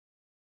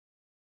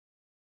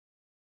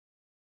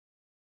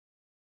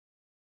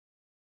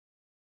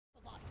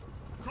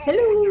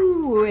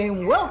Hello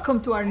and welcome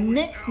to our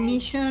next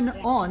mission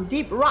on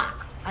Deep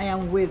Rock. I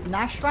am with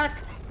Gnashrakh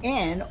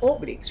and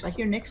Oblyx right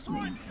here next to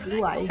me.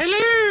 Blue eye.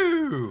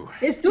 Hello!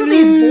 Let's do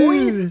this,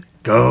 boys.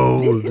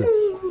 Gold.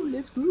 Hello.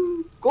 Let's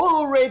go. Gold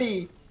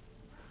already.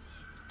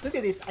 Look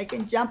at this. I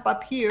can jump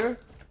up here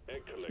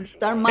and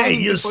start Hey,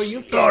 mining you before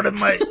you started can.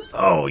 my...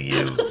 Oh,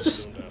 you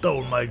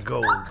stole my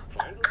gold.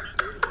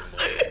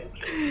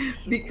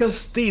 Because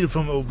Steal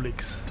from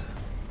Oblyx.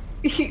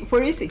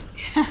 where is he?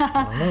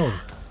 I don't know.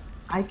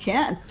 I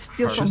can't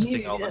steal from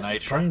Harvesting him. all the Yes.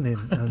 nitro. Find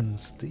him and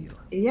steal.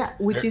 Yeah,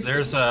 which is.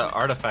 There's an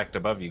artifact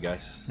above you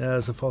guys. Yeah,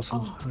 it's a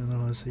fossil. I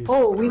know, I see it.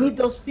 Oh, we need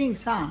those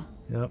things, huh?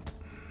 Yep.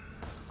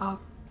 Oh,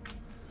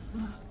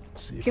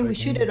 See if Can I we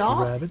shoot it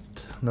off? grab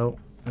it. No,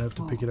 I have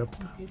to pick it up.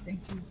 Okay, thank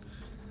you.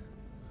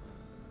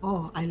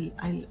 Oh, I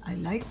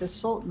like the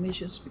salt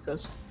missions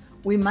because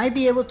we might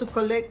be able to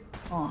collect.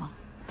 Oh,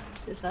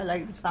 says I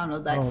like the sound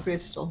of that Oh.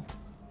 crystal.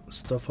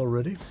 Stuff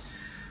already.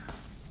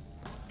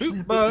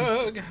 Loot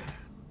bug!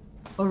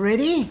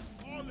 Already?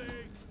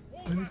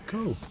 Where'd it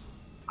go?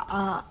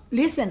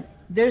 Listen,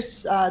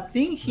 there's a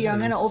thing here. I'm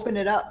gonna Nice. open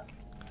it up.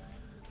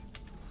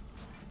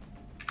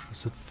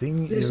 There's a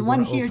thing. There's you're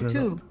one gonna here open it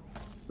too.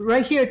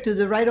 Right here to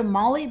the right of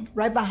Molly,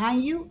 right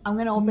behind you. I'm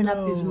gonna open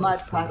up this No, I mud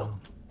fell puddle. down.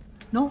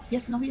 No,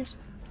 yes, no, yes.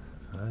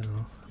 I don't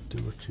know.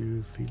 Do what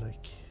you feel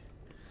like.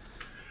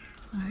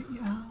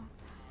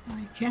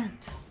 I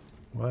can't.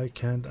 Why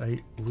can't I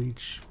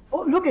reach?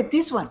 Oh, look at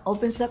this one.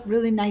 Opens up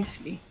really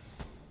nicely.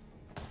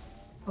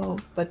 Oh,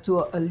 but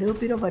to a little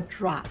bit of a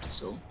drop,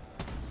 so.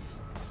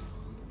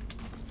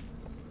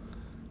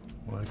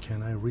 Why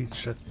can't I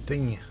reach that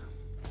thing?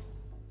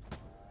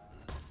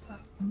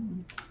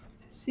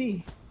 Let's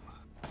see.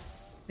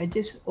 I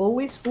just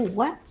always. Oh,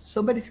 what?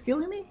 Somebody's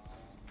killing me?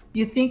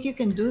 You think you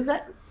can do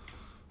that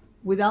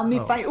without me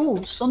Oh. fight?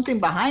 Oh, something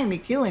behind me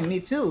killing me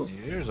too.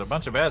 There's a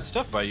bunch of bad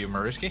stuff by you,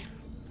 Mirrusky.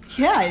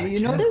 Yeah, I you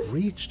can't notice?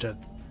 reach that.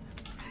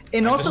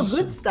 And also Awesome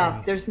good stuff.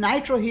 thing. There's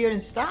nitro here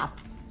and stuff.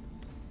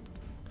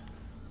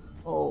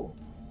 Oh,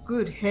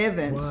 good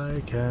heavens.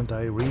 Why can't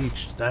I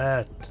reach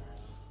that?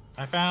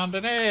 I found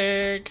an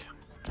egg!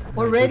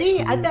 Already?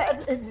 Good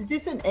for you. Is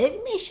this an egg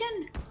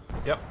mission?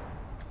 Yep.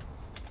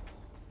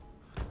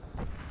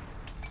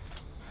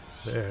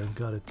 There,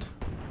 got it.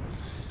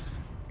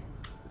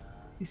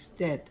 He's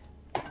dead.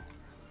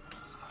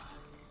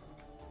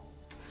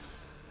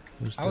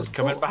 Who's I was dead?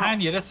 coming Oh,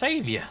 behind you to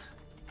save you,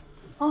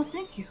 Oh,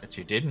 thank you. but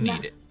you didn't Nah.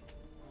 need it.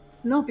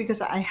 No,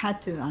 because I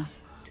had to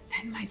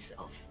defend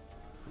myself.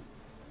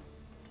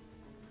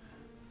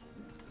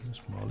 Yes.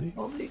 There's Molly.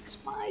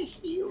 Oblyx, my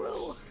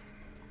hero.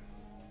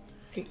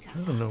 Okay, I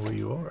don't know where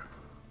you are.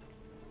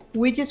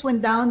 we just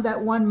went down that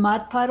one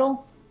mud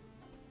puddle.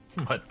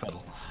 Mud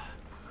puddle.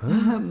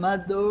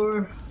 Mud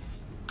door.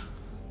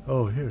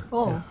 Oh, here.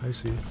 Oh. Yeah, I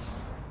see.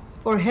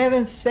 For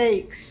heaven's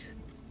sakes.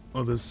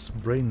 Oh, there's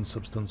brain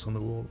substance on the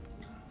wall.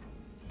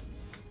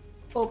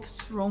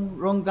 Oops,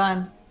 wrong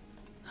gun.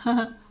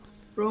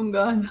 Wrong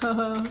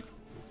gun.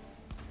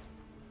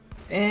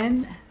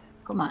 And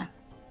come on.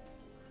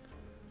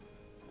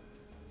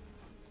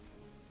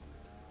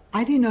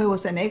 I didn't know it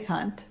was an egg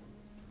hunt.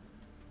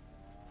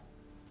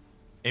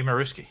 Hey,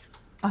 Mirrusky,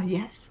 Oh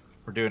yes.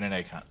 we're doing an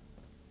egg hunt.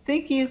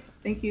 Thank you.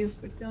 Thank you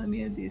for telling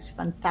me this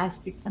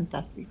fantastic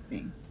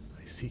thing.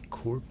 I see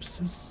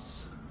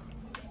corpses.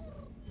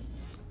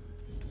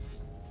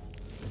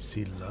 I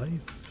see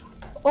life.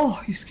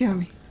 Oh, you scare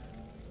me.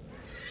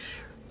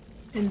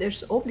 And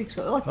there's Oblyx.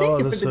 Oh, thank Oh,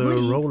 you for there's the a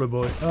goodie. roller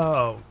boy.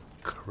 Oh,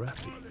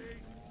 crappy.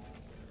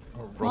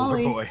 Oh, roller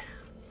Molly. boy.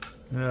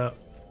 Yeah,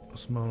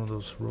 it's one of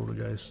those roller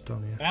guys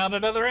down here. Found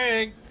another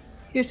egg!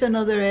 Here's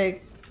another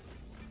egg.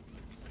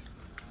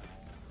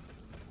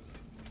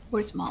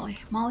 Where's Molly?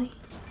 Molly,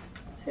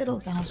 settle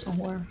down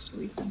somewhere so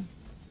we can.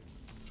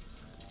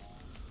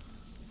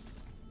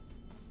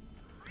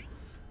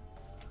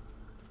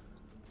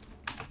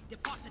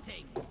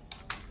 Depositing.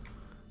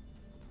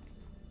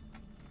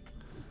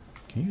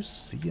 Can you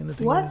see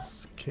anything What? in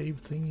this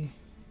cave thingy?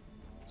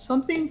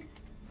 Something?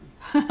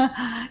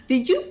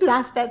 Did you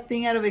blast that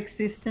thing out of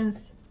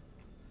existence?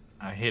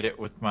 I hit it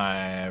with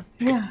my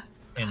pick Yeah.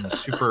 in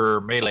super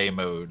melee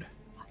mode.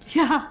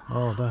 Yeah.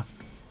 Oh, that.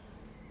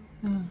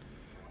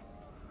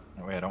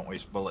 That way I don't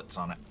waste bullets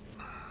on it.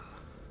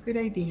 Good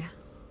idea.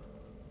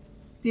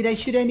 Did I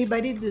shoot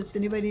anybody? Does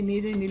anybody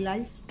need any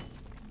life?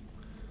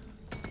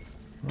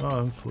 Oh,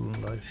 I'm full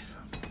of life.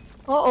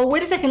 Oh,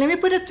 wait a second. Let me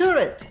put a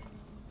turret.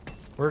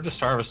 We're just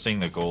harvesting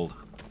the gold.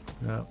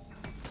 Yeah,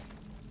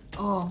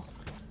 Oh.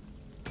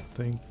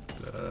 think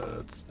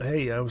that's.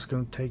 Hey, I was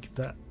gonna take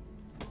that.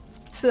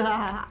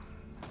 There.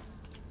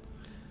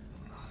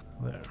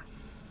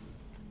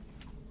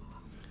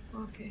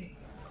 Okay.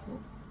 Cool.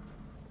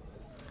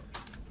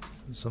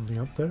 There's something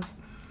up there.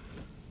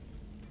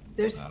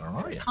 There's I don't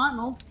know a yet.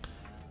 tunnel.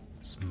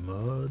 It's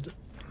mud.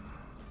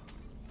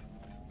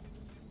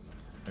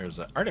 There's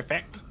an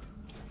artifact.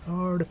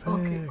 Artifact.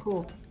 Okay,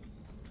 cool.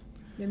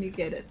 Let me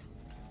get it.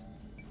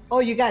 Oh,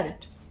 you got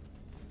it.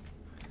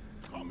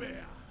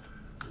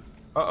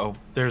 Uh-oh.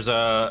 There's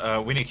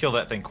a... we need to kill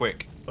that thing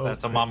quick.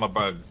 That's a mama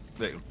bug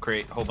that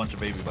create a whole bunch of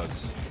baby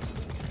bugs.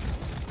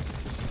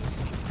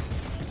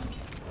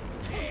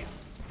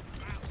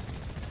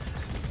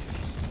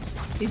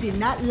 He did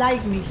not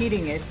like me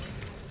hitting it.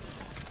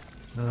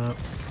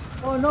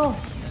 Oh no!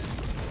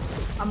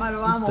 I'm out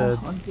of ammo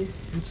on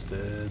this. It's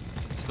dead.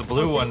 It's the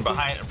blue one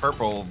behind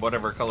purple,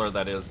 whatever color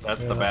that is.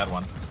 That's the bad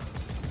one.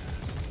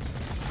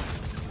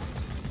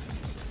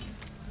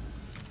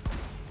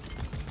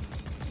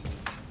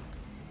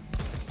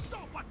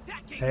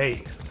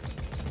 Hey.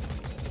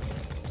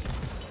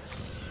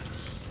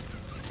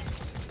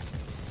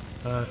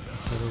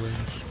 Set a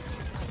range.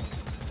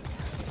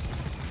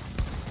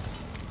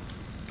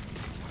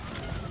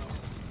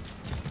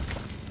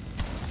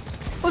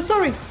 Oh,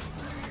 sorry.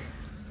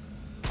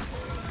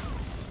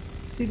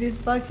 See this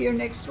bug here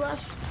next to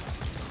us?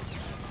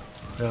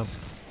 Yeah.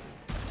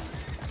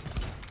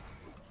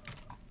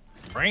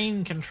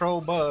 Brain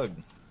control bug.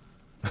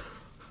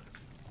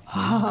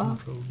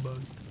 Control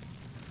bug.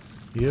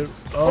 Here.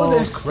 Oh,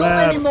 there's so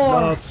many more.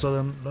 Lots of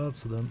them.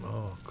 Lots of them.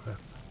 Oh crap.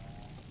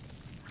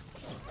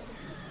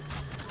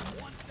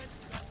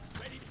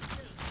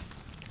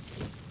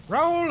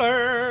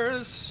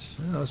 Rollers.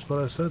 Yeah, that's what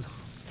I said.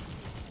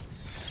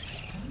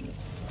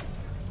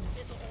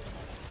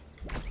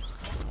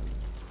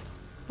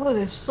 Oh,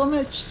 there's so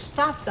much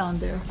stuff down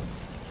there.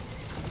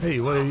 Hey,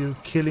 why are you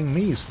killing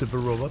me, stupid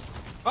robot?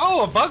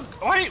 Oh, a bug.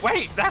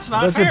 Wait, that's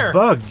not That's fair. a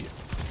bug.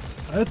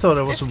 I thought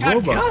it was It's a got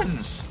robot.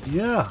 guns.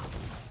 Yeah.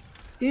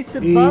 It's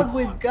a bug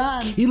with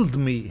guns. Killed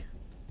me.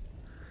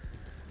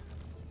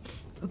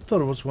 I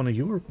thought it was one of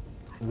your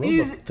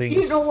robot things.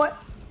 You know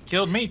what?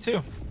 Killed me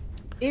too.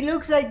 It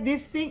looks like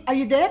this thing. Are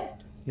you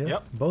dead? Yeah,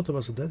 Yep. both of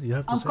us are dead. You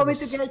have to I'm save coming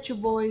us. to get you,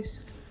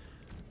 boys.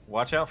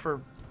 Watch out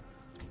for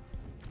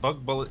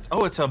bug bullets.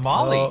 Oh, it's a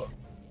molly.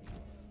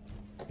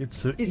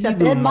 It's a It's a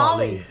evil dead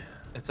Molly. molly.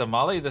 It's a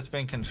molly that's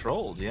been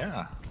controlled.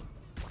 Yeah.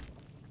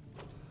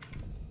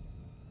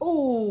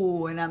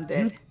 Oh, and I'm You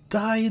dead.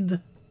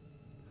 died.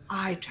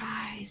 I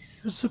tried.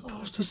 You're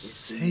supposed to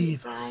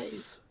save us.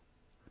 Guys.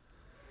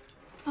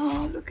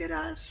 Oh, look at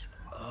us.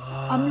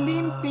 I'm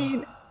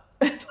limping.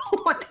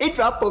 They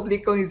dropped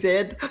Oblyx on his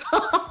head.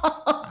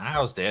 I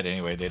was dead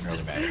anyway. It didn't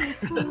really matter.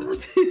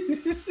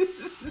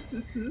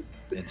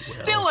 And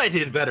still, I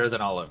did better than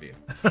all of you,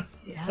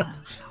 Yeah.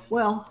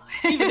 Well,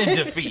 even in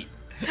defeat.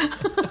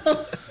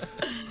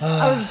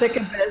 I was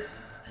second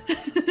best.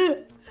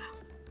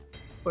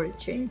 For a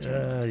change.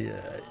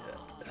 Yeah.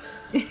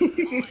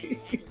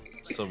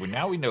 So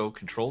now we know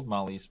controlled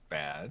molly's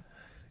bad.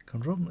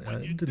 Control. I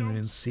didn't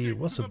even see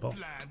what's a bot.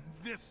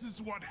 This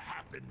is what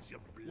happens, you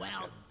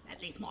Well,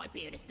 at least my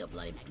beard is still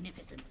bloody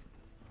magnificent.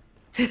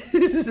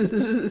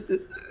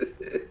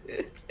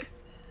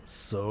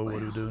 So what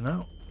do we do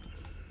now?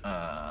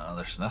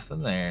 There's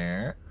nothing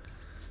there.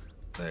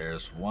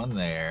 There's one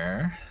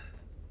there.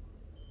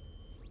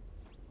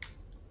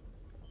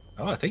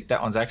 Oh, I think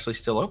that one's actually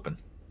still open.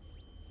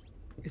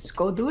 Let's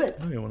go do it.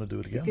 Oh, you want to do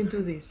it You again? can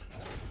do this.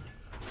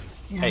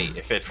 Yeah. Hey,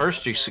 if at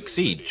first you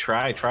succeed,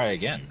 try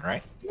again,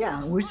 right?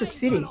 Yeah, we're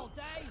succeeding.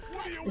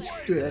 Let's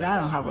do it. I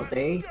don't have a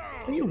day.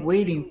 What are you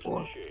waiting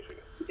for?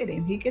 Look at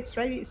him. He gets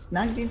right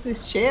snugged into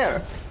his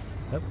chair.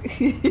 Yep.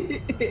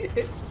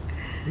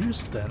 What are you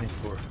standing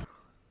for?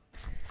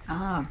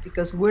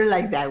 Because we're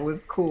like that. We're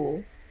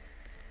cool.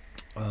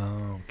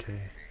 Oh,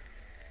 okay.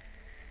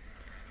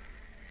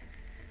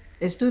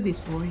 Let's do this,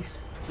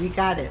 boys. We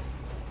got it.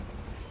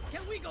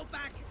 Can we go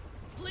back,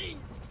 please?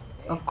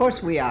 Of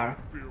course we are.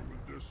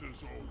 this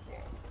is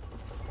over.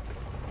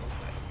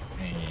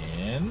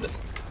 And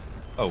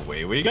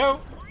away we go.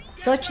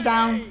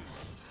 Touchdown.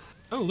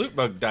 Oh, loot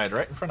bug died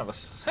right in front of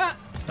us. Ha!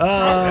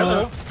 Ah,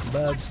 hello.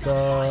 bad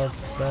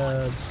stuff.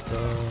 Bad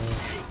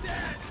stuff.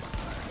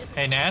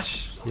 Hey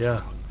Nash,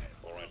 Yeah.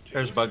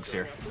 there's bugs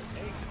here.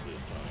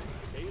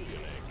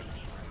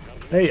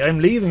 Hey, I'm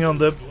leaving on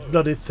the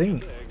bloody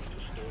thing.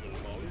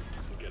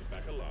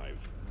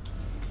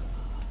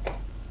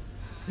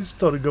 It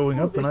started going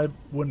up and I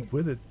went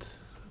with it.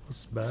 It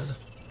was bad.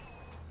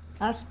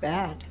 That's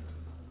bad.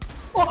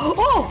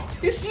 Oh,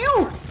 it's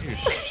you! You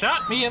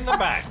shot me in the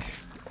back.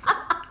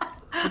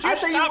 Would you I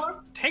thought you were-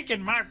 stop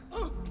taking my...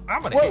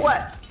 I'm gonna hit you.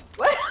 What?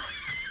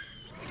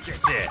 You're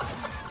dead.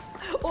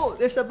 Oh,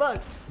 there's a bug.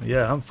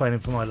 Yeah, I'm fighting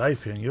for my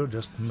life here and you're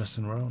just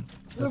messing around.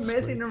 We're That's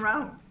messing great.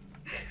 around.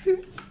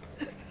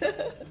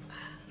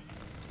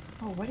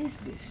 Oh, what is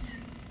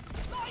this?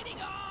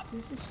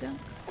 This is junk.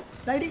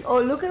 Lighting.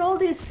 Oh, look at all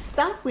this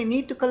stuff we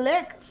need to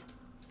collect.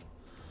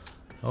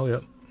 Oh, yeah.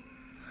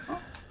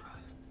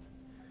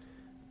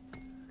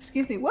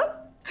 Excuse me,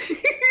 what?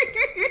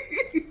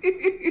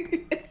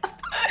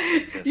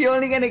 You're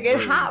only gonna get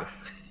half.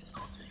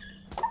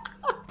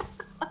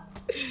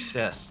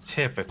 Just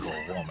typical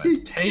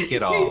woman. Take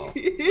it all.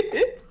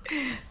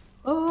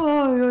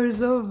 Oh, you're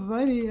so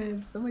funny. I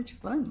have so much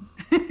fun.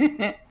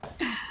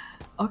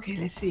 Okay,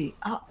 let's see.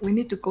 Oh, we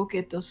need to go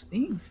get those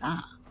things.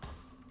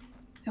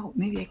 Oh,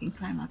 maybe I can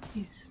climb up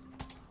this.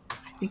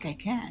 I think I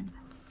can.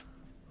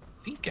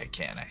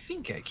 I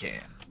think I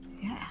can.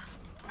 Yeah.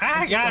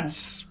 I got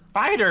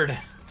spidered.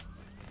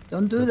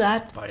 Don't do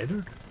that.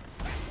 Spider?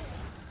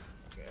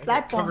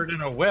 Platform. Covered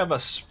in a web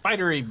of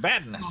spidery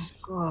badness.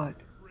 Oh God.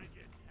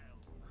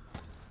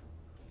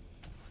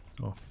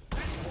 Oh.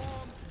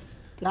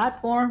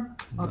 Platform.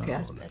 Okay, Now,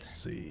 that's better. let's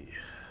see.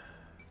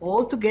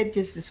 All to get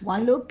just this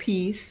one little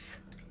piece.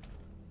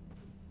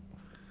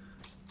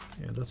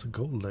 Yeah, that's a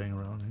gold laying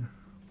around here.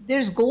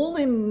 There's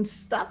golden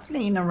stuff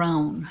laying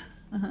around.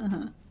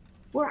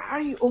 Where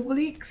are you,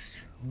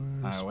 Oblyx?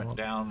 I went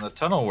down the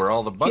tunnel where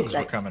all the bugs He's were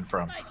like- coming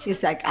from.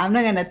 He's like, I'm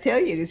not gonna tell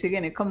you because you're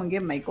gonna come and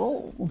get my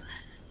gold.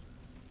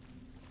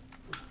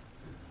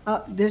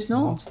 There's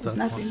What's there's that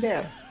nothing one?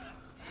 there.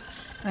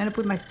 I'm gonna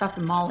put my stuff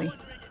in Molly.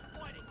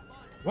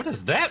 What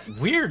is that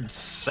weird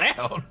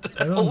sound?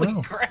 I don't Holy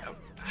know. crap.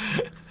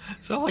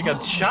 Sounds like a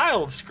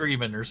child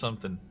screaming or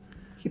something.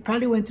 He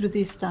probably went through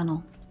this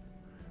tunnel.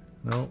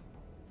 No.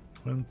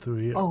 Went through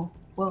here. Oh,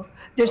 well,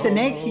 there's an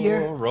egg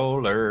here. Oh,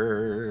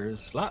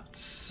 rollers.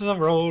 Lots of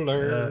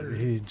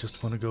rollers. He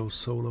just want to go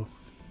solo.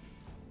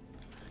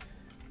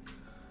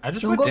 I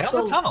just Don't went go down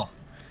solo. the tunnel.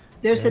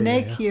 There's Yeah, an yeah,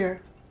 egg yeah.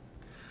 here.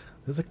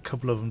 There's a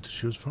couple of them to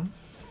choose from.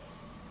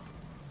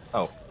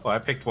 Oh, well, I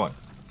picked one.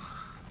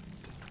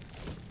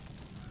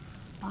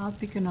 I'll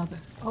pick another.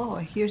 Oh,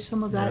 here's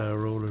some of that Yeah,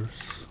 rollers.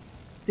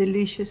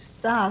 delicious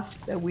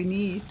stuff that we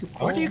need to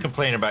cook. What are you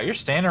complaining about? You're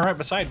standing right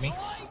beside me.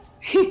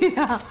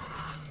 Yeah.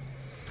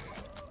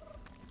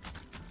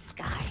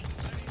 Sky.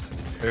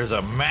 There's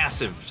a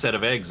massive set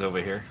of eggs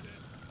over here.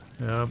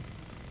 Yeah.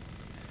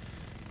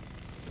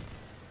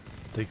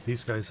 Take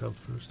these guys out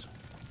first.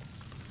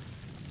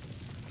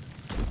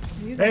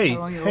 You guys Hey,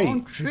 are on your hey,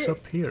 own she's trip.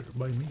 up here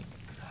by me.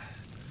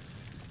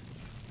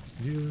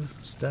 Could you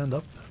stand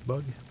up,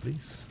 bug,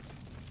 please?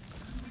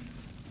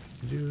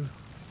 Could you?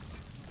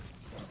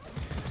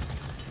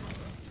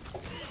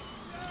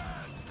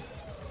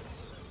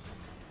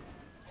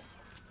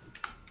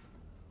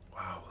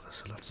 Wow,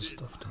 there's lots of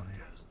stuff down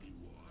here.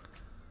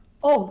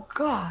 Oh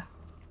God.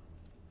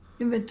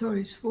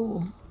 Inventory's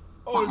full.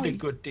 All the Molly.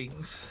 good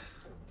things.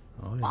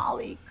 Oh yeah.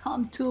 Molly,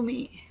 come to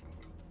me.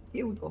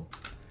 Here we go.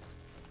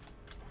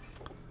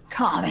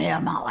 Come here,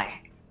 Molly.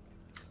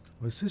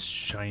 What's this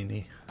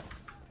shiny?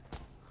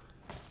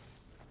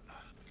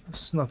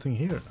 There's nothing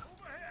here.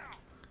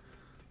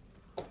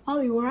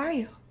 Molly, where are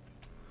you?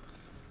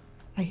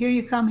 I hear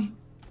you coming.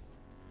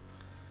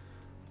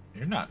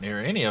 You're not near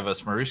any of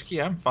us,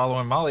 Mirrusky. I'm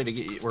following Molly to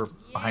get you. We're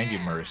behind you,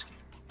 Mirrusky.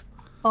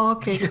 Oh,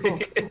 okay, cool.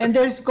 And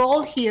there's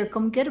gold here.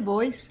 Come get it,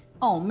 boys.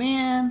 Oh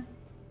man.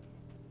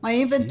 My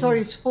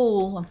inventory is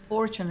full,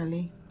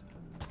 unfortunately.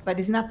 But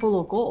it's not full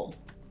of gold.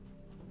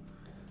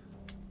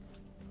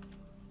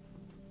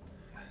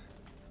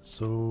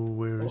 So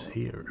where is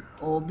here?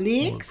 More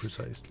Oblyx.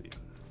 precisely.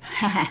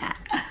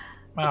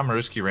 Well,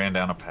 Mirrusky ran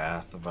down a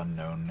path of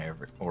unknown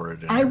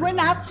origin. I went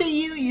after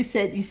you. You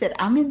said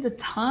I'm in the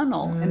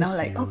tunnel, and I'm As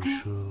like, okay.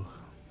 usual.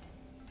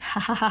 Ha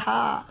ha ha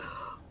ha.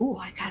 Ooh,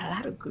 I got a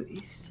lot of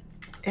goodies.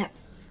 F.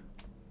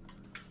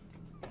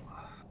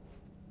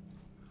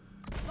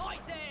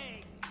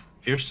 Lighting!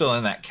 If you're still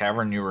in that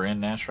cavern you were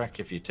in, Gnashrakh,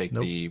 if you take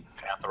Nope. the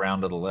path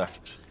around to the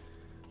left.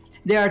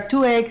 There are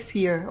 2 eggs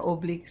here,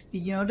 Oblyx. Did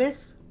you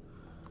notice?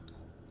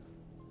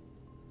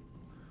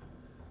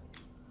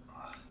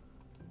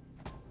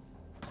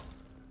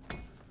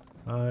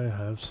 I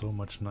have so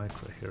much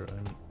nitro here,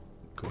 I'm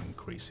going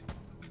crazy.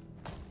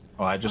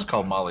 Oh, I just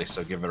called Molly,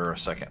 so give her a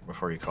second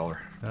before you call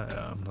her.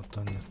 I'm not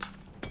done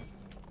yet.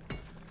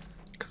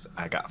 Because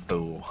I got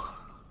full.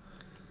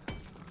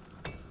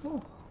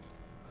 Oh.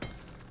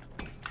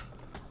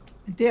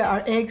 There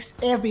are eggs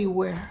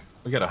everywhere.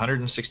 We got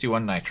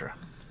 161 nitro.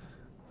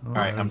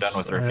 Alright, I'm done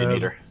with her if I you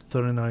need have her.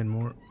 39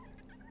 more,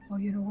 Oh,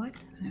 you know what?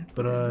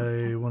 but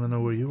I want to know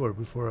where you are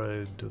before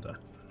I do that.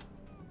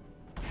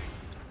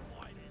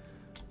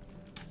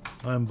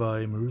 I'm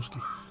by Mirrusky.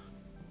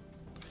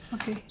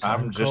 Okay.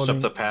 I'm I'm just calling-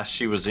 up the path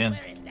she was in.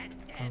 Where is that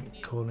damn I'm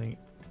calling.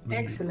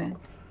 Excellent.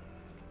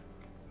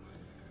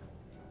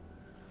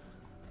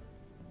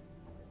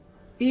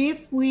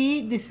 If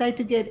we decide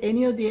to get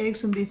any of the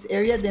eggs from this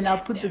area, then I'll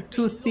put the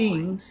 2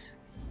 things.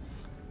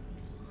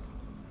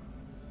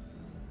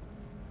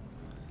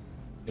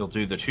 You'll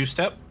do the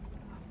 2-step.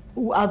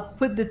 Ooh, I'll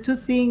put the 2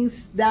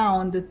 things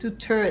down, the 2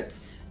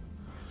 turrets.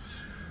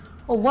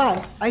 Oh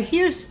wow, I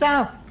hear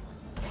stuff.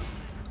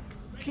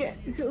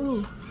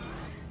 Ooh.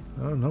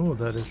 I don't know what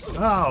that is.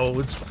 Ow!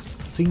 It's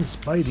things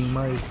biting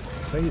my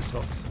face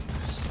off.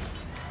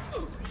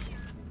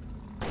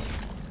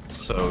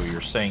 So you're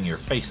saying you're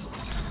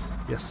faceless.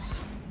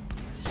 Yes.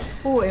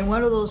 Oh, and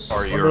one of those.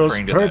 Or One you're of those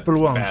referring to that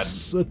purple bad...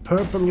 ones. A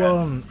purple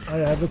one. I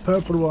have a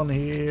purple one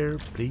here.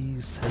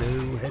 Please,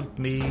 hello, help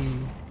me.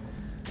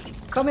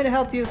 Coming to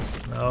help you.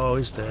 No,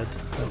 he's dead.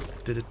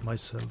 I did it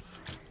myself.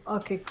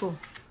 Okay, cool.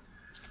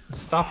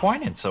 Stop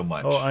whining so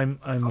much. Oh, I'm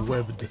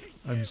webbed.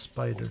 I'm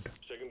spidered.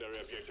 Secondary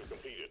objective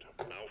completed.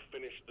 Now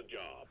finish the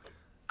job.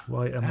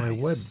 Why am I Nice.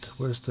 webbed?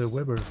 Where's the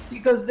webber?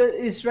 Because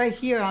it's right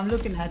here. I'm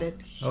looking at it.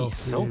 Oh, He's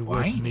so he webbed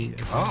whiny. me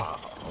again.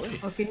 Golly.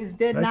 Okay, he's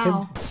dead I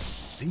now. can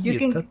see You it.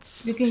 can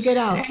That's you can get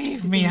out.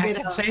 Save You me, can I get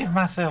can out. save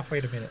myself.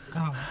 Wait a minute.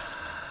 Oh.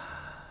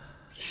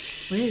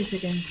 Wait a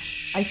second.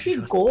 I see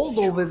gold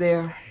over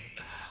there.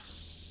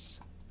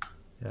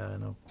 Yeah, I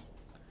know.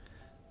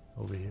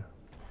 Over here.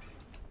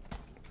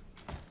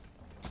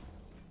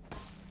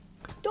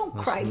 Don't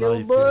There's cry, little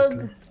life here,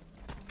 bug. too.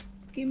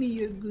 Give me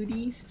your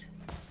goodies.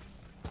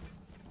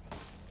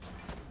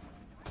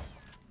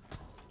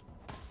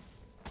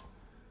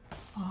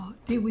 Oh,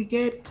 did we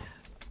get...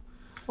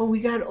 Oh, we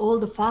got all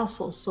the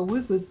fossils, so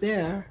we're good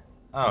there.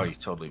 Oh, you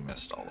totally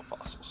missed all the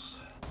fossils.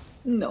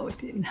 No, it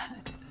did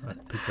not. I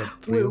picked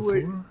up 3 or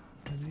We're- 4,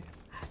 maybe.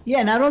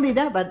 Yeah, not only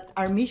that, but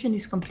our mission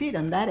is complete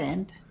on that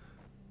end.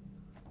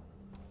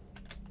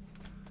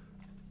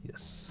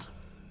 Yes.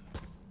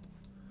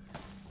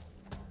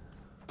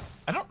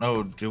 I don't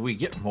know. Do we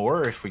get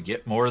more if we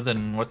get more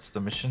than what's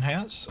the mission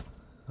has?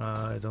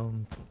 I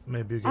don't.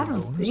 Maybe you get I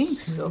don't bonus, think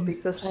so, maybe?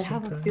 because I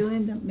have a Okay.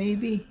 feeling that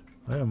maybe...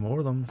 I have more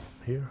of them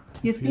here.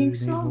 You if think need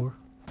so? More.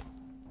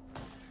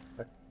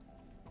 I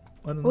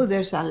don't Oh, know.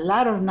 there's a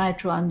lot of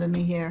nitro under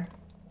me here.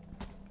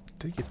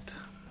 Take it.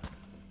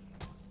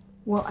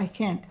 Well, I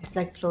can't. It's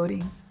like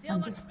floating. Feel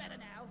Under, much better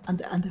now.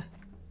 under.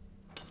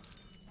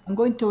 I'm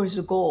going towards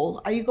the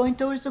goal. Are you going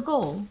towards the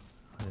goal?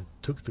 I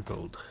took the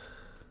gold.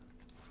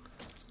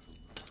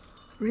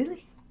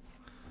 Really?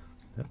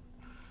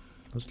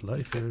 There's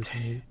life here if you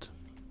need it.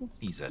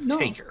 He's a No.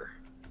 taker.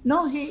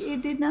 No, he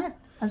did not.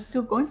 I'm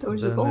still going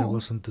towards the Then it goal.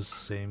 wasn't the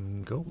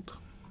same gold.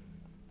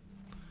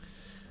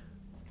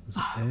 There's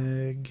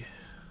an egg.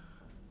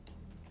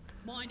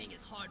 Mining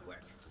is hard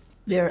work.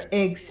 There are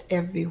eggs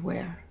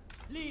everywhere.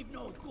 Leave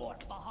no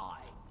dwarf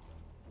behind.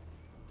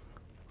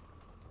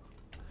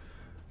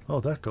 Oh,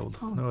 that gold.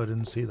 No, I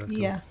didn't see that gold.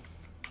 Yeah.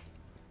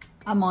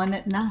 I'm on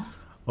it now.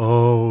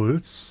 Oh,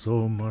 it's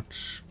so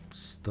much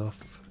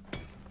stuff.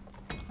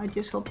 I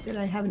just hope that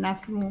I have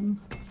enough room.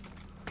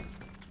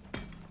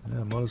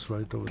 Yeah, Mother's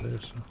right over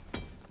there, so.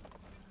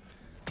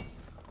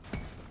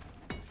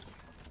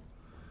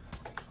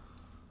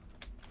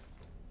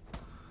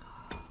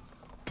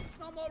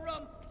 No more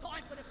room.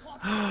 Time for the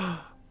pot.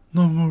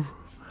 No more room.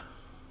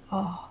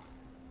 Oh,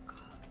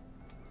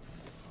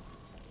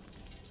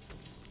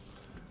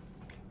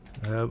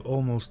 I have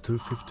almost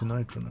 250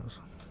 nitro now.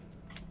 So.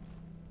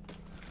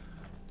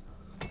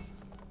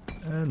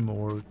 And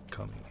more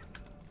coming.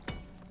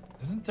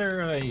 Isn't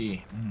there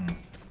a...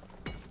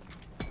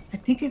 I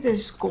think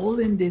there's gold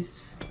in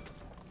this.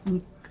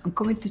 I'm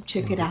coming to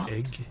check In it the out.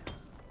 egg?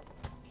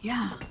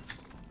 Yeah.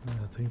 Yeah,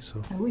 I think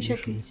so. I wish I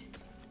could. usually.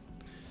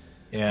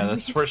 Yeah,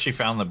 that's where she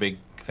found the big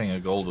thing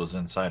of gold was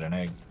inside an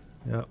egg.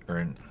 Yeah. Or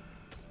in...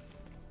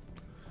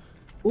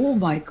 Oh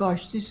my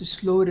gosh, this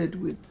is loaded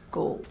with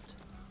gold.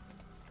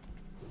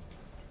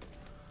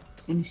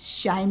 And it's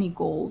shiny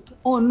gold.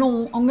 Oh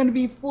no, I'm gonna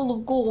be full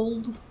of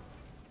gold.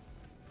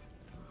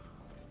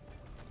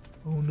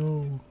 Oh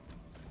no.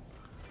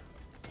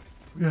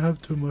 We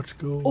have too much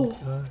gold, Oh.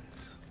 guys.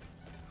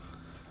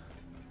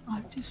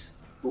 I just.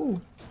 Oh.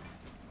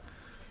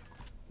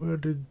 Where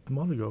did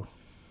Molly go?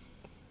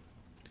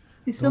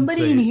 Is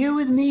somebody in say- here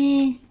with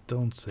me?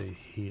 Don't say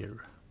here.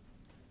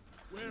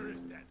 Where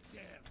is that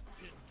damn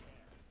tin can?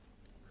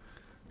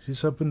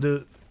 She's up in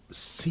the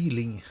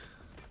ceiling.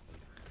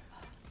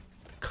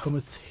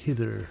 Cometh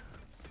hither.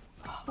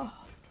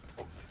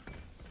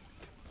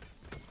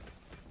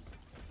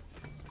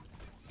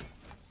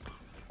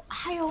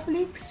 Hi,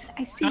 Oblyx.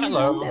 I see you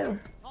Hello. down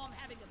there. I'm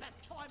having the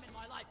best time in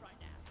my life right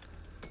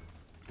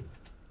now.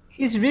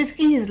 He's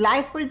risking his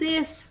life for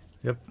this.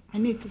 Yep. I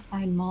need to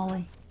find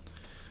Molly.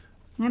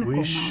 I'm gonna go We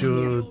down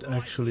should here.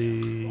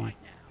 actually...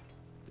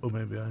 Oh,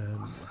 maybe I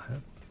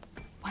have...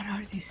 What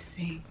are these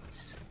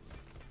things?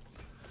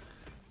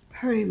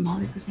 Hurry,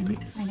 Molly, because I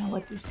need to find out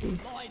what this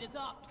is. Light is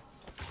up.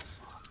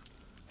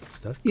 Is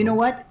that You know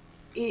gold?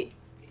 what?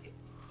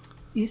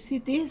 You see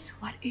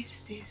this? What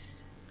is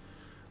this?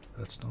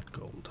 That's not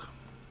gold.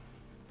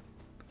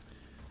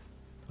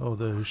 Oh,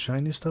 the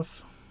shiny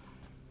stuff?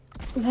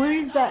 Where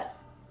is that?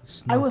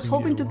 It's I was nothing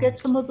hoping you to get want.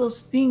 some of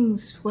those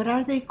things. What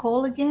are they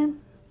called again?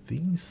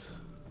 Things?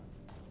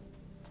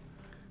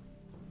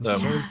 The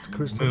Salt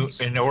crystals?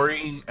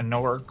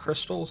 Inor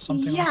crystals,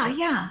 something like Yeah, that?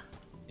 yeah.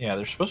 Yeah,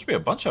 there's supposed to be a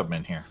bunch of them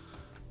in here.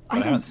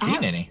 But I haven't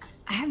seen any.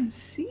 I haven't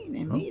seen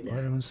them Oh, I either.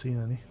 haven't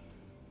seen any.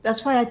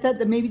 That's why I thought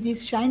that maybe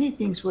these shiny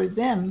things were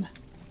them.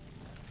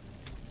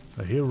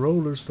 I hear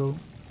rollers though.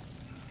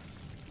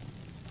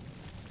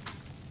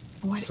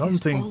 What is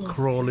Something all of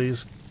crawly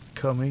this? is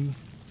coming.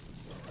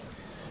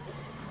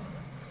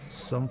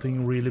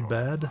 Something really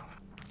bad.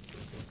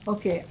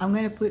 Okay, I'm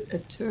gonna put a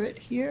turret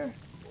here.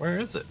 Where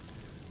is it?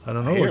 I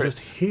don't I know, hear I it. just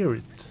hear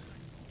it.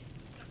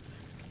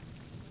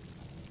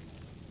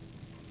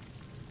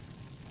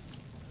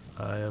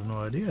 I have no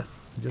idea.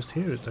 I just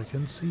hear it, I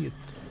can see it.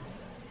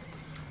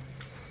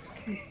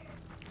 Okay.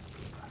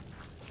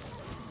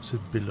 Is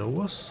it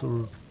below us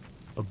or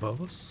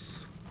above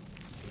us?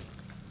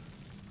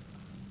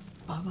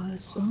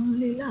 Baba's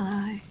only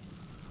lie.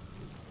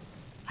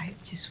 I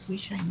just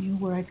wish I knew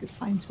where I could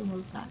find some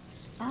of that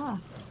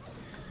stuff.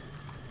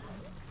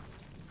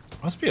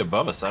 Must be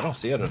above us. I don't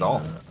see it at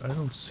all. I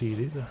don't see it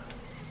either.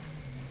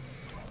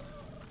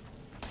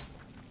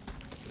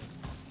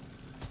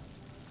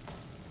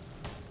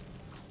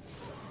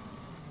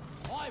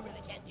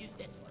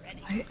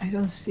 I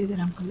don't see that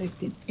I'm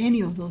collecting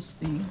any of those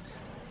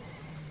things.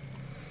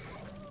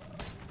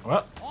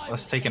 Well,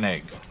 let's take an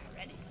egg.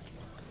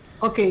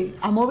 Okay,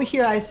 I'm over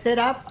here.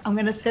 I'm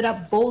gonna set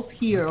up both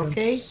here, I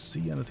okay? can't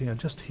see anything. I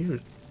just hear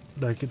it.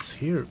 Like it's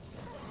here.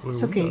 Where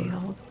It's we okay.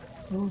 are.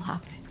 It will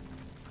happen.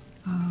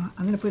 I'm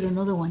gonna put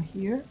another one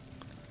here.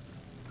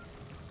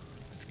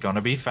 It's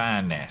gonna be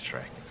fine,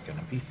 Gnashrakh. It's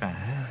gonna be fine.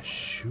 Yeah,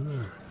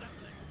 sure.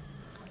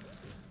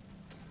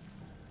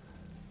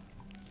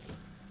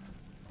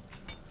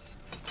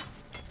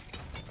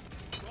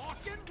 Rock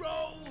and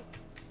roll.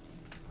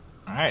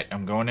 Alright,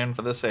 I'm going in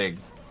for this egg.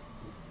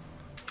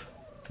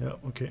 Yeah,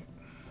 okay.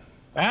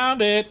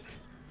 Found it!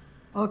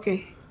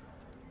 Okay.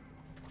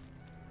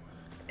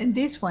 And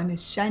this one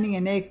is shining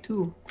an egg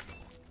too.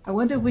 I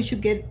wonder if we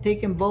should get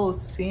taken both,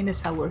 seeing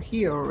as how we're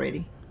here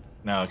already.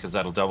 No, because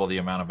that'll double the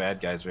amount of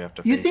bad guys we have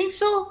to face. You think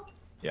so?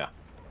 Yeah,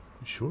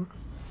 You sure?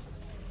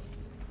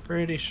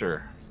 pretty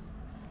sure.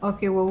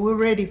 Okay, well, we're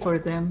ready for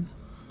them.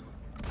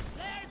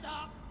 Flares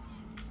up.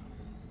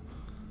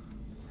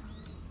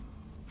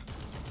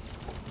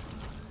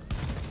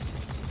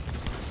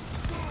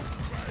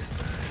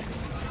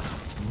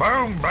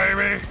 Boom,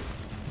 baby!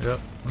 Yeah,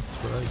 that's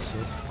what I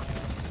said.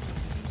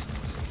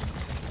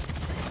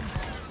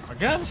 My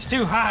gun's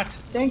too hot!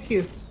 Thank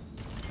you.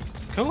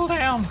 Cool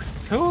down!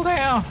 Cool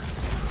down!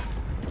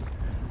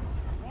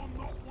 I'm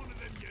not one of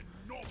them, you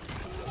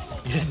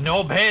knob. You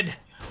knobhead!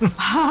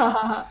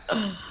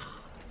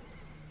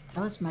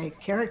 That was my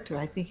character.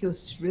 I think he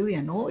was really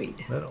annoyed.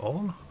 That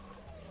all?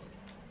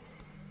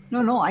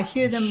 No, I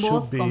hear them Should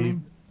both be-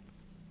 coming.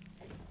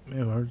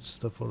 Yeah, I heard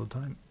stuff all the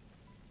time.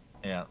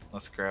 Yeah,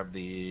 let's grab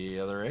the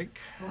other egg.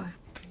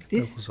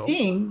 This was all.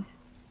 thing,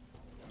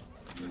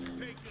 Just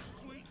take your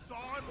sweet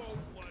time, old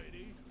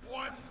lady.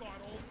 I've got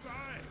all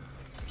day.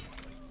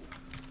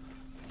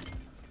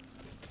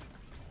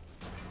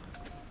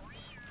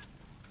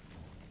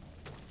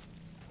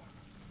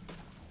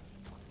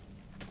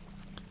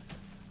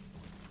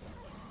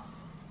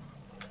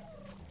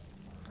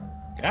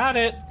 Got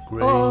it!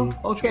 Great. oh,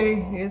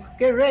 okay, let's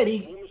get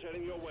ready.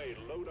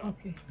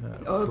 Okay,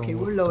 okay, from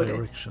we're what loaded.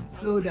 direction?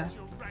 Load up.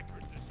 Your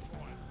record this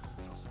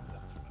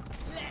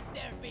time. Let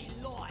there be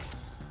light.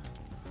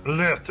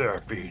 Let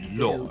there be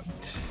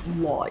light.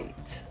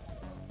 Light.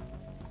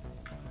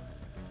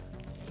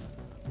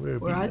 Where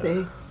be are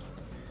they?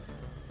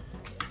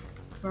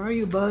 Where are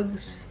you,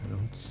 bugs? I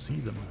don't see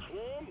them.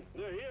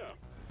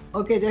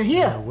 Okay, they're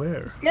here. Yeah, where?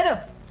 Let's get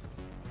them.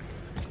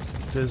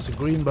 There's a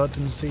green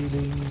button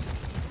ceiling.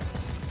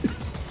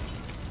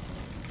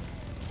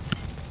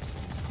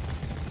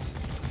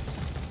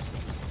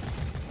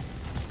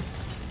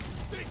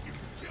 Think you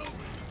can kill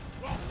me?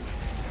 Well,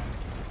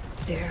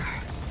 There.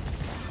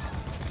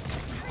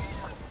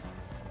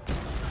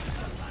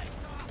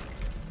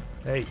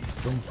 Hey,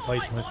 don't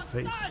bite my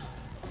face.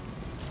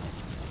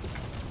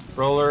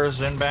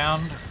 Rollers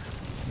inbound.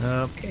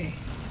 Nope. Okay.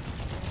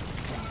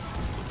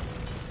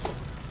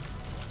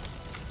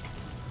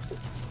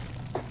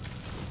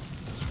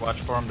 Just watch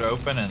for them to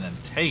open and then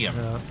take them.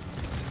 Yeah.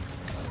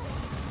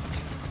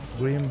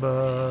 Green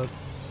button.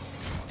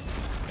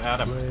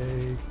 Got him.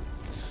 Wait.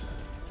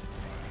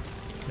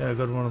 Yeah, I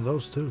got one of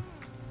those too.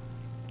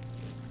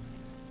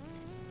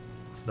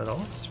 Is that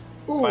all?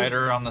 Ooh,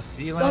 Spider on the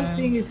ceiling.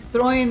 something is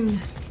throwing.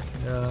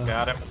 Yeah.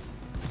 Got him.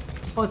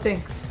 Oh,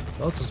 thanks.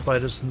 Lots of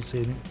spiders in the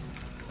ceiling.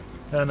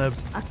 And a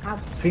I got.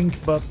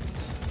 pink butt.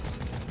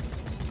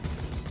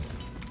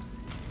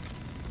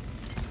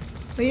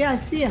 Oh yeah, I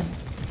see him.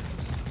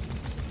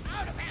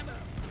 Out of ammo.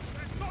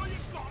 that's all you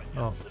got.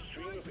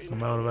 Oh,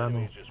 I'm out of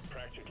ammo. is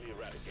practically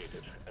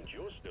eradicated, and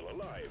you're still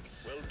alive.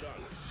 Well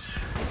done.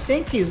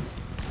 Thank you.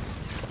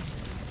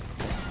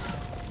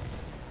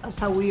 That's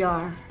how we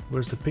are.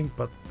 Where's the pink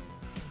butt?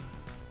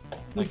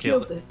 We I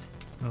killed killed it.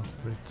 Oh,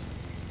 great.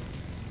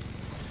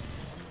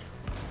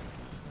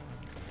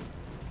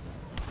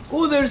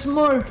 Oh, there's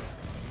more.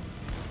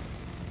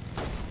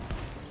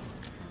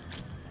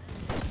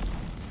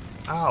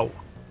 Ow!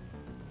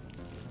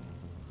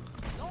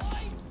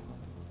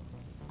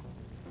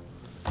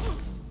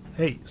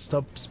 Hey,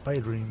 stop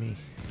spidering me.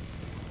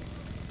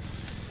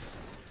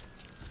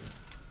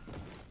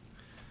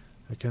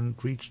 I can't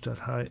reach that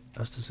high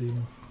as the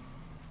ceiling.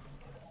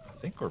 I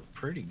think we're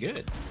pretty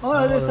good. Oh,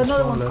 Oh, there's there's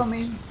another one one left.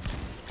 coming.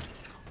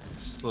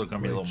 Still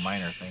gonna be little Great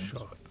minor things.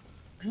 shot.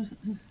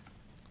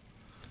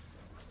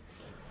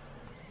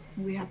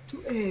 We have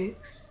 2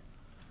 eggs.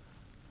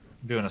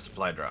 I'm doing a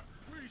supply drop.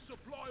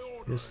 Resupply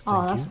order. Yes,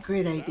 Oh, thank that's you. a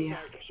great idea.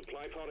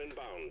 Supply pod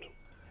inbound.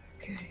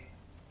 Okay.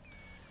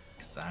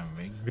 Because I'm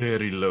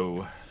very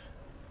low.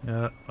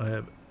 Yeah, I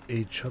have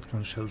 8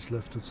 shotgun shells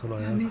left. That's all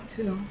I Yeah, have. me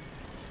too.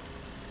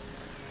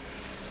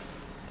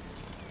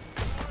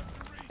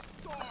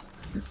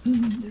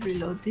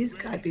 Reload this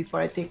guy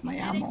before I take my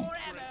ammo. More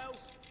ammo.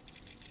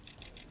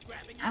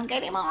 Grabbing I'm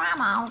getting more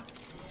ammo.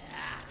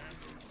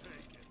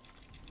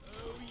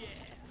 Oh yeah.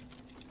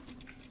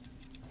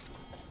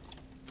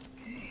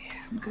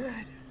 I'm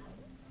good.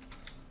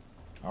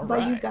 All How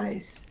about you right.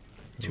 guys?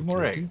 2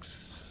 more Okay.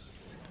 eggs.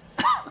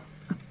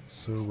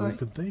 So Sorry. where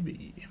could they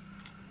be?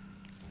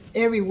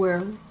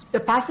 Everywhere.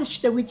 The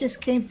passage that we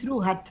just came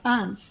through had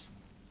tons.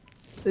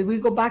 So if we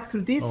go back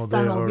through this Oh, they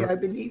tunnel here, are- I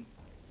believe.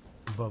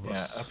 Above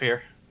Yeah, us. up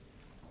here.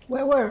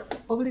 Where?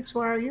 Oblyx,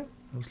 where are you?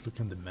 I was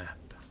looking at the map.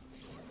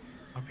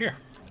 Up here.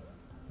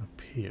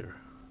 Up here.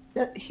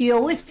 He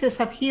always says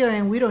up here,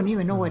 and we don't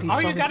even know what he's All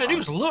talking you gotta about. do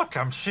is look.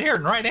 I'm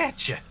staring right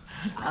at you.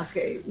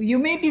 Okay, you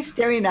may be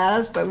staring at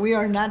us, but we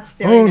are not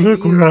staring Oh, at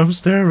look you. where I'm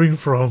staring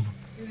from.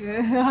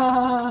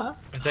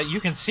 That you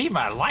can see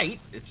my light.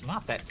 It's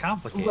not that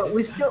complicated. But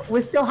we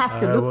still have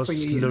to I look was for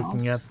you.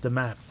 looking know? at the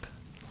map.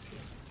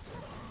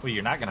 Well,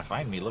 you're not gonna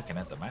find me looking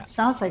at the map.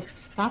 Sounds like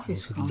stuff I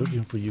is was coming.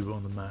 looking for you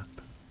on the map.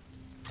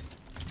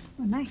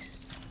 Oh,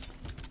 nice.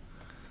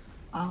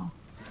 Oh,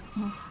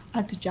 I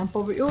had to jump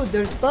over. Oh,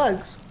 there's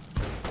bugs.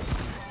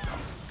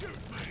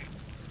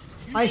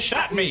 I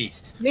Shot me.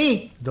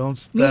 Me. Don't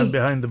stand Me.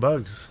 behind the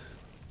bugs.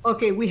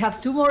 Okay, we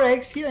have 2 more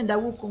eggs here, and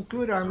that will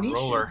conclude our mission.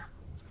 Roller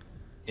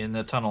in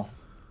the tunnel.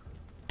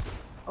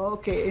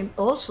 Okay, and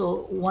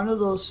also one of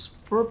those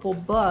purple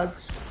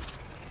bugs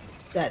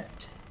that.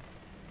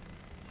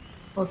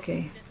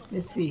 Okay,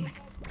 let's see.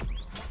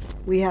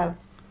 We have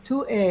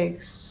 2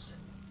 eggs.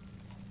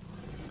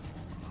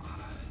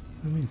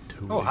 I mean,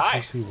 2 Oh, eggs. hi. I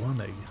see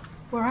 1 egg.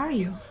 Where are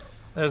you?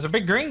 There's a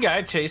big green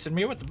guy chasing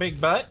me with the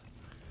big butt.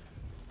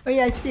 Oh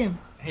yeah, I see him.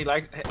 He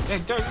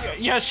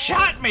you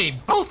shot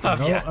me, both of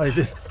No, you. I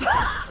did.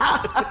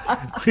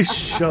 We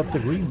shot the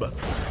green button.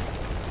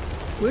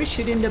 We're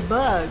shooting the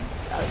bug.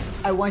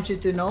 I want you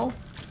to know.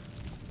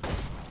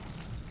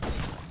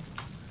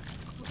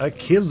 I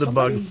killed the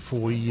Somebody- bug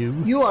for you.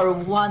 You are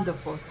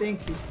wonderful.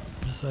 Thank you.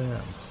 Yes, I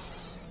am.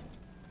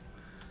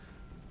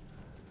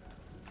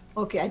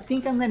 Okay, I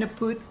think I'm gonna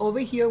put over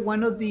here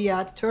one of the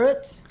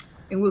turrets,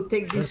 and we'll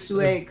take these That's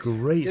 2 a eggs.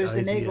 great There's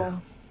an egg idea.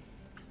 on.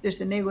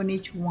 There's an egg on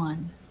each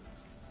one.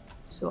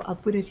 So I'll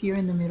put it here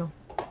in the middle.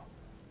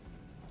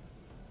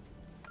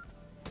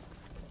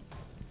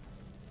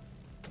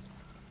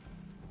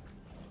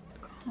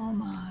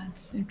 Come on,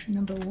 sentry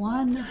number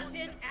 1.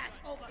 Send ass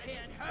over here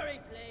and hurry,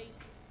 please.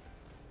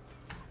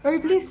 Hurry,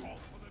 please.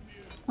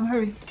 I'm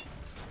hurry.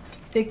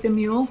 Take the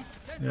mule.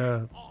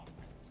 Yeah,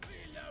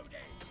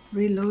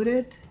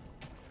 Reloaded.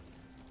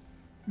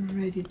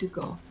 Ready to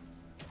go.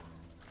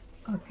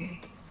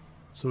 Okay.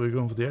 so we're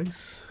going for the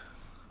eggs?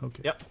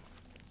 Okay. Yep.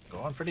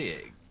 Going for the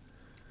egg.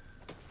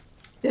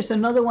 There's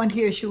another one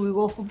here. Should we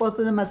go for both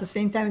of them at the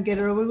same time and get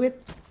it over with?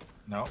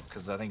 No,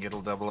 because I think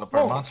it'll double up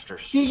our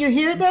monsters. Did you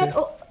hear that? Okay.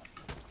 Oh.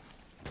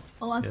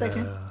 Hold on a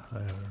second. Yeah, I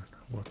heard.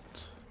 What?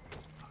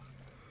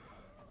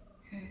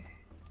 Okay.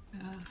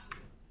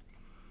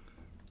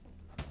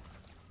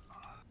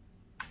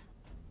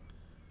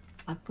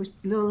 I pushed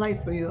a little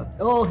light for you.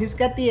 Oh, he's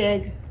got the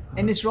egg.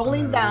 And it's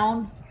rolling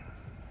down.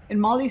 And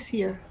Molly's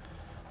here.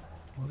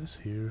 What is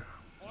here?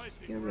 I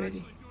think Get we're ready.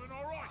 actually doing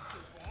all right so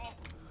far.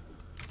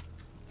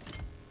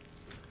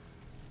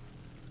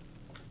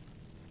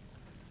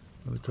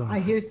 Where they coming I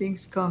from? hear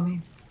things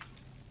coming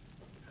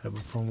Yeah,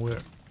 but from where?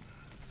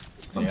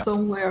 from Yeah.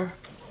 somewhere.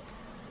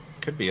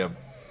 Could be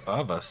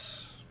above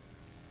us.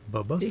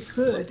 Bubbas? They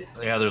could.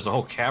 Yeah, there's a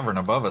whole cavern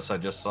above us I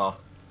just saw.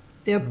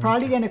 They're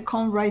probably going to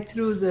come right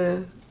through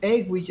the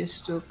egg we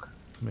just took.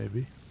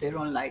 Maybe. They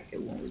don't like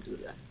it when we do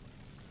that.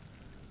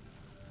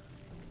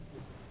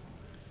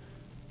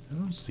 I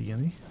don't see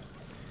any.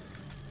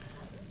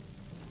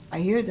 I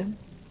hear them.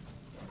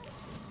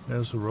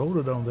 There's a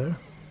roller down there.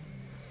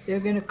 They're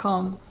going to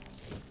come.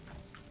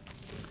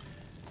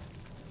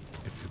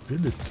 If you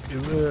build it,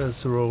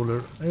 there's a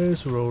roller.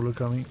 There's a roller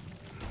coming.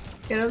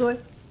 Get out of the way.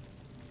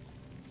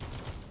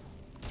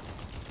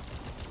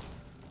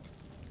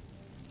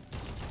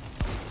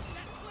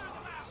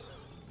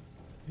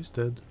 He's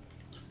dead.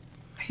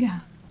 Yeah.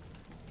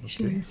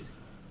 She Okay. is.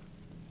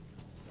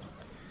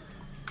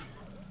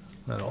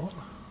 That all?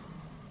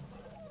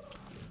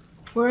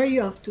 Where are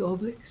you off to,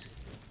 Oblyx?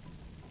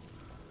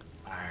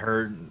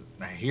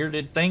 I hear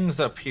the things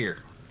up here.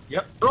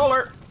 Yep,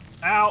 roller.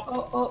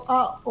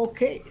 Ow.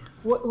 Okay.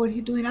 What are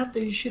you doing out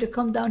there? You should have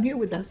come down here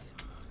with us.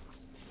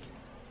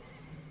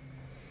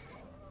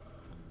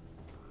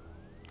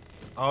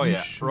 Oh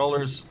yeah,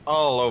 rollers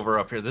all over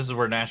up here. This is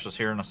where Nash was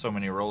hearing so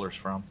many rollers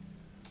from.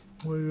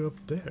 Why are you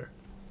up there?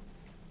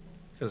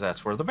 Because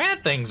that's where the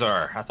bad things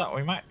are. I thought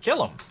we might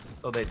kill them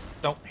so they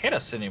don't hit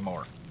us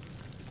anymore.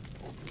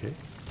 Okay.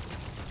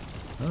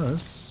 Oh,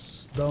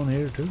 it's down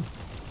here too.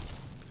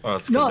 Well,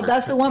 it's 'cause No, they're-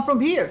 that's the one from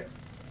here.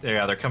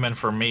 Yeah, they're coming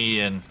for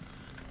me and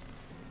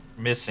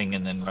missing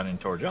and then running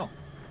towards y'all.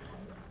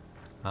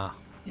 Ah.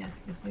 Yes,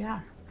 they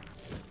are.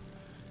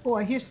 Oh,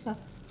 I hear stuff.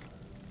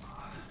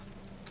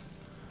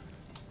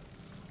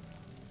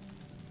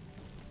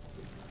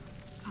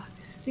 Oh,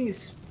 this thing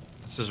is.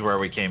 This is where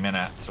we came in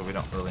at, so we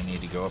don't really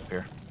need to go up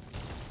here.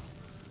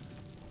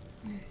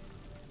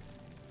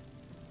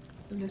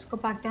 So let's go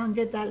back down and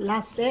get that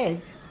last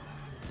egg.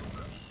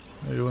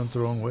 You went the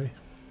wrong way.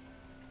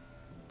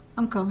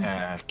 I'm coming.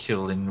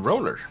 Killing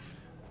roller.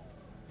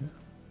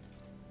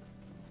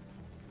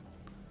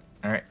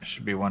 Alright,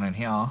 should be one in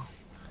here.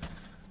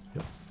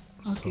 Yep.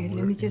 Okay, somewhere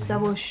let me in just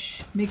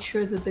here. make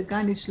sure that the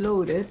gun is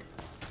loaded.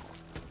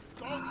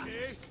 Donkey,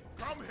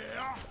 come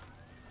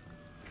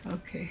here.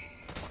 Okay,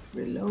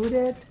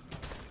 reloaded.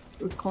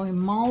 We're calling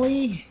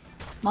Molly.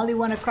 Molly,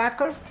 want a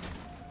cracker?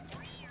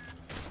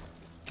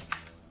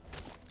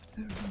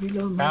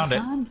 Reload my Found it.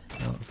 gun.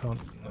 No, I found.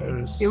 There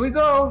it is. Here we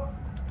go.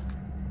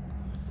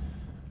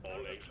 All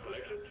eggs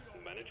collected.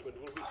 Management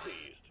will be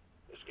pleased.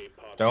 Escape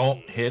pod.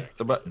 Don't hit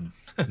the button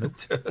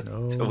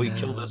No, till we no,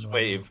 kill this no.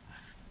 wave.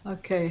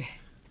 Okay.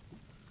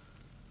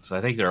 So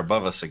I think they're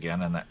above us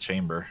again in that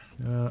chamber.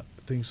 Yeah,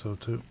 I think so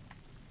too.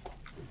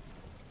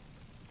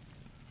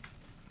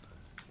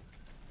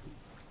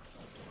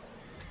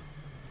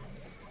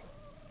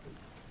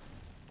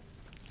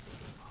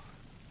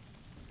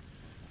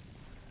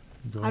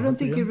 I don't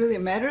think it really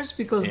matters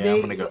because Yeah, they.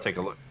 I'm gonna go take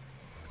a look.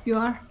 You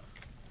are?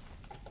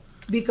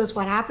 Because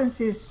what happens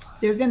is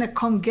they're gonna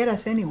come get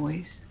us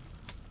anyways.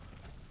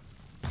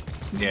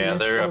 Yeah,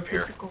 they're up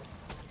here.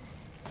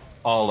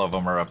 All of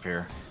them are up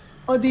here.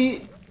 Oh, do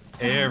you...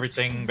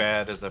 Everything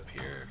bad is up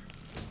here.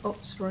 Oh,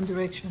 it's wrong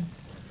direction.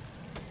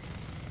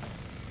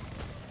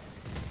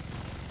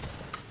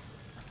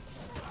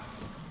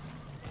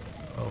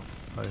 Oh,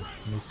 I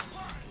missed.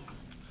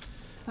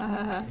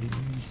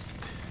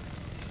 Missed.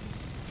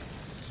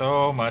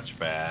 So much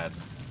bad.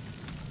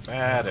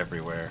 Bad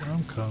everywhere.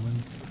 I'm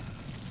coming.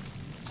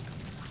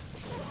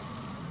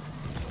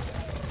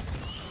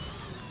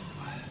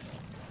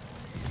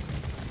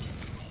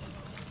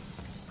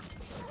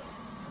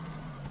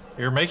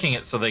 You're making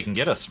it so they can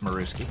get us,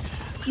 Mirrusky.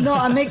 No,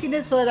 I'm making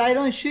it so that I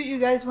don't shoot you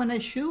guys when I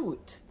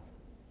shoot.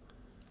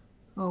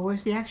 Oh,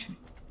 where's the action?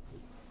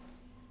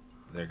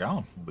 They're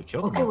gone. We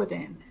killed Okay, them all. well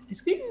then,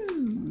 let's go.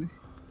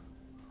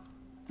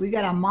 We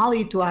got a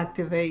Molly to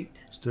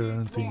activate. Is there We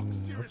anything up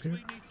seriously here?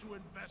 need to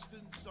invest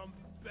in some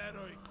better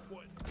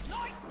equipment.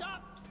 Lights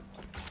up!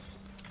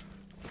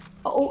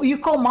 Oh, you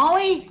call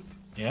Molly?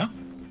 Yeah?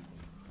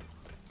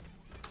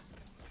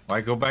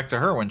 Why go back to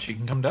her when she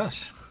can come to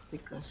us?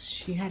 Because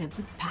she had a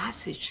good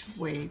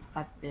passageway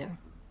back there.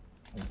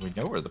 We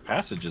know where the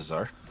passages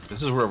are.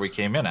 This is where we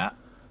came in at.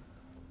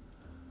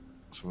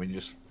 So we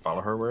just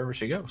follow her wherever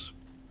she goes.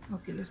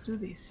 Okay, let's do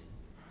this.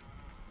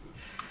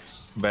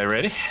 Everybody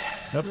ready?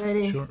 Yep,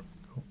 Ready. sure.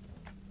 Go.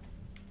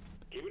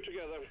 Keep it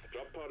together.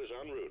 Drop pod is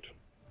en route.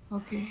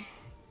 Okay.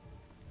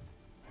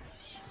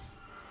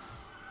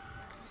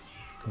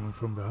 Coming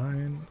from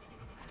behind.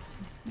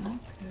 It's not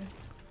good.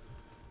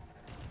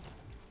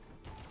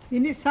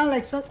 Didn't it sound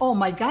like some... Oh,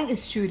 my gun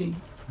is shooting.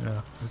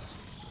 Yeah,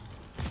 it's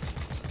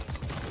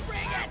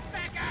Bring it,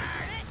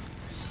 Beckard!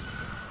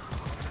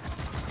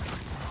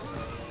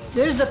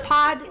 There's the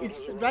pod.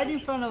 It's right in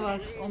front of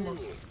us,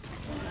 almost.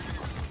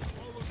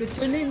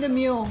 Returning the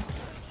mule.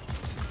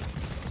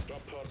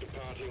 Drop pod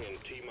departing in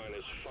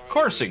T-minus 5. Of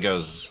course it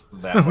goes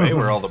that way,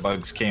 where all the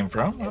bugs came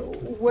from.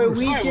 Where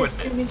we Why just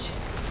wouldn't it? finished.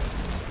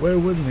 where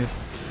wouldn't it?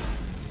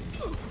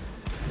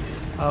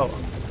 Ow.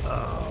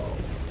 Ow.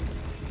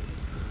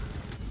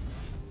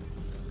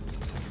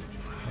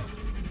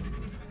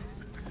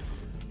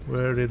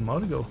 Where did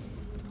Molly go?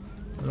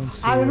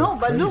 I don't know,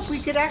 her but look, trace. we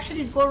could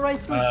actually go right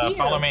through here.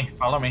 Follow me,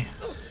 follow me.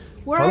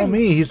 Where Follow are you?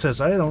 me, he says.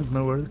 I don't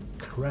know where the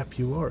crap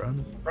you are.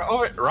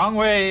 Oh, wrong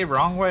way,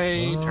 wrong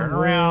way. Wrong Turn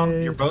around.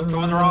 way, You're both turn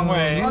going the wrong around.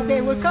 way.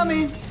 Okay, we're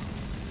coming.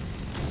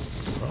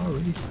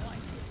 Sorry.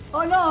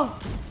 Oh no!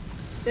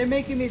 They're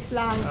making me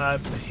fly.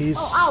 He's.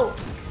 Oh, ow!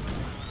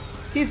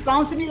 He's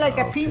bouncing me like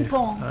a Okay, ping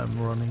pong. I'm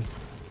running.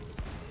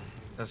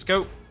 Let's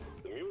go.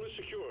 The mule is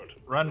secured.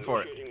 Run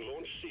for it. Initiating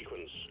launch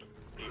sequence.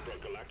 Deep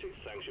Galactic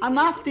sanctions. I'm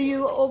after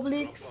you,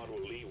 Oblyx. Pod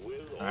will leave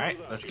with or All right,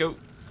 without let's you. go.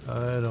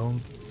 I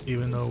don't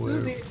even know Do where.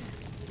 this.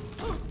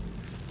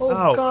 Oh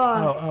Ow!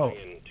 god. Ow! Ow!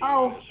 In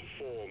Ow. T-minus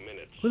 4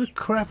 minutes. Where the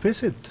crap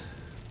is it?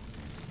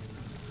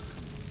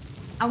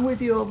 I'm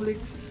with you, Oblyx.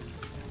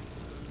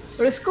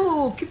 Let's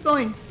go. Keep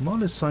going.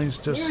 Molly signs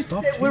just Here's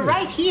stopped the- we're here.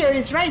 right here.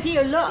 It's right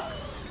here. Look.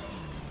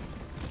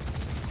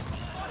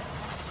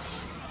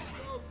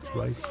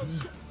 Right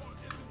here.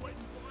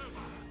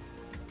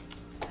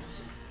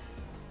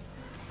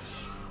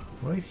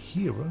 Right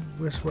here?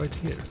 Where's right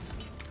here?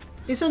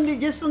 It's on the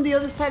just on the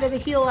other side of the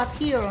hill up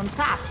here on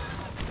top.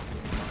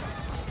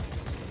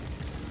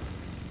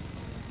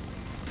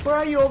 Where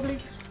are you,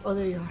 Oblyx? Oh,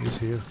 there you are. He's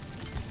here.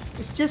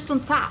 It's just on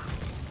top.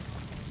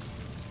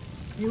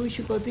 Maybe we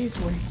should go this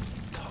way.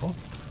 Top.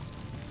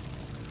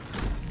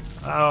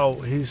 Ow!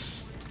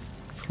 He's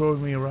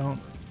throwing me around.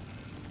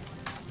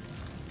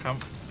 Come.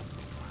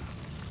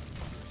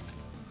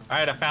 All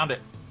right, I found it.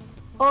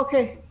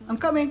 Okay, I'm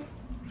coming.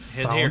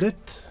 Hid Found here.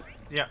 it.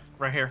 Yeah,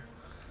 right here.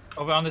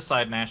 Over on this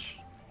side, Nash.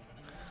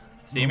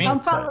 See me? I'm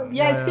That side. following.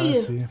 Yeah, I Yeah, see I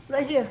you. see.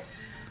 Right here.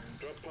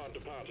 Drop pod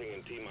departing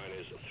in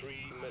T-minus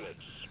 3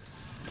 minutes.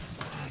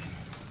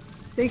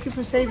 Thank you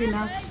for saving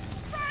us.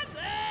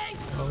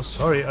 Oh,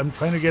 sorry. I'm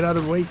trying to get out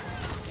of the way.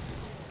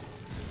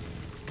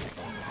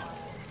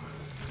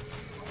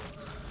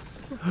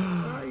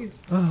 Where are you?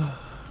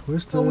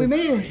 Where's the Oh, we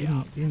made it.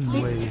 in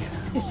way?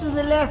 It's to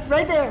the left,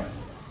 right there.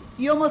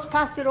 You almost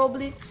passed it,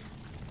 Oblyx.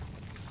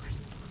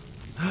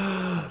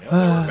 Yeah,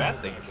 there were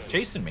bad things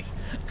chasing me.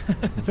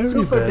 Very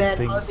Super bad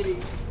bad,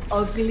 things.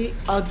 ugly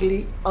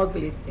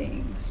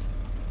things.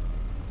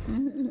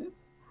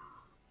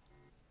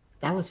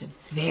 That was a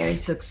very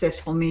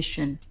successful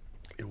mission.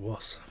 It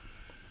was.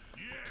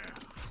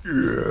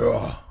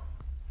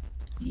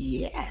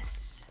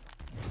 Yes.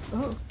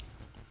 Oh,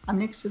 I'm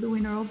next to the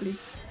winner,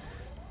 Oblyx.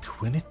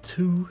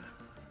 22.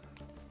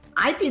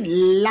 I did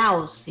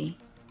lousy.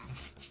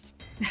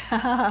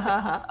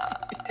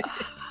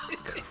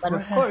 But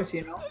of course,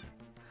 you know.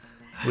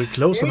 We're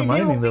close on the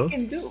Maybe mining what though. we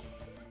can do.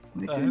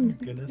 I'm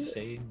gonna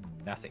say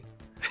nothing.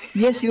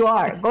 Yes, you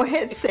are. Go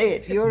ahead, say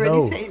it. You're already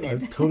No, saying it.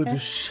 I've told you to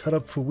shut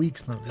up for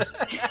weeks now.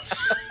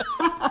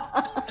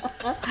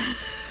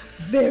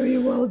 Very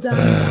well done,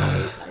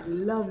 guys. I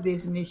love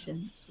these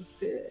missions. This was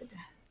good.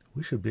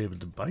 We should be able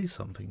to buy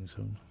something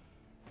soon.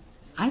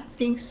 I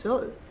think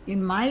so.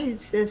 In mine it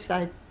says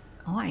I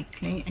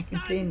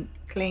can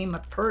claim a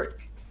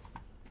perk.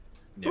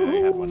 Yeah, I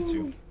had one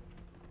too.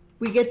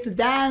 We get to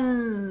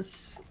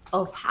dance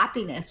of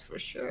happiness for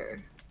sure.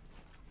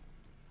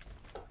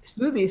 Let's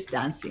do this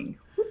dancing.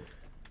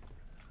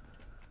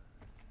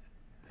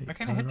 Hey, Why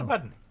can't I turn hit it the on.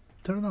 button?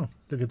 Turn it on.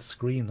 Look at the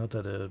screen, not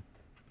at the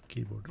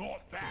keyboard.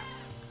 Not that.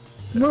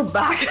 We're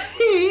back. There are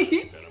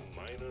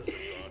miners and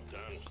art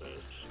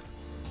dancers.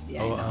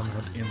 Yeah, I Oh, know. I'm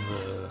not in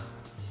the...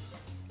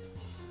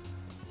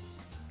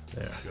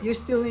 There we go. You're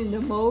still in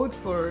the mode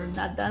for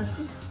not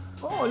dancing?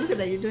 Oh, look at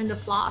that. You're doing the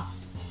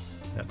floss.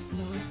 Yep.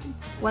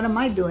 What am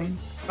I doing?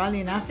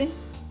 Probably nothing.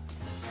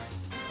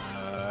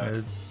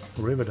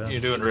 River dance.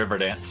 You're doing river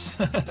dance.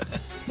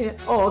 Yeah.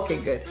 Oh, okay,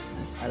 good.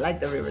 I like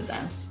the river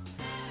dance.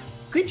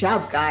 Good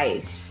job,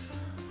 guys.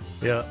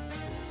 Yeah.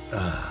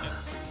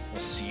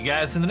 We'll see you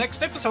guys in the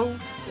next episode.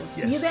 We'll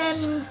see you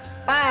then.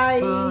 Bye.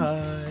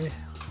 Bye.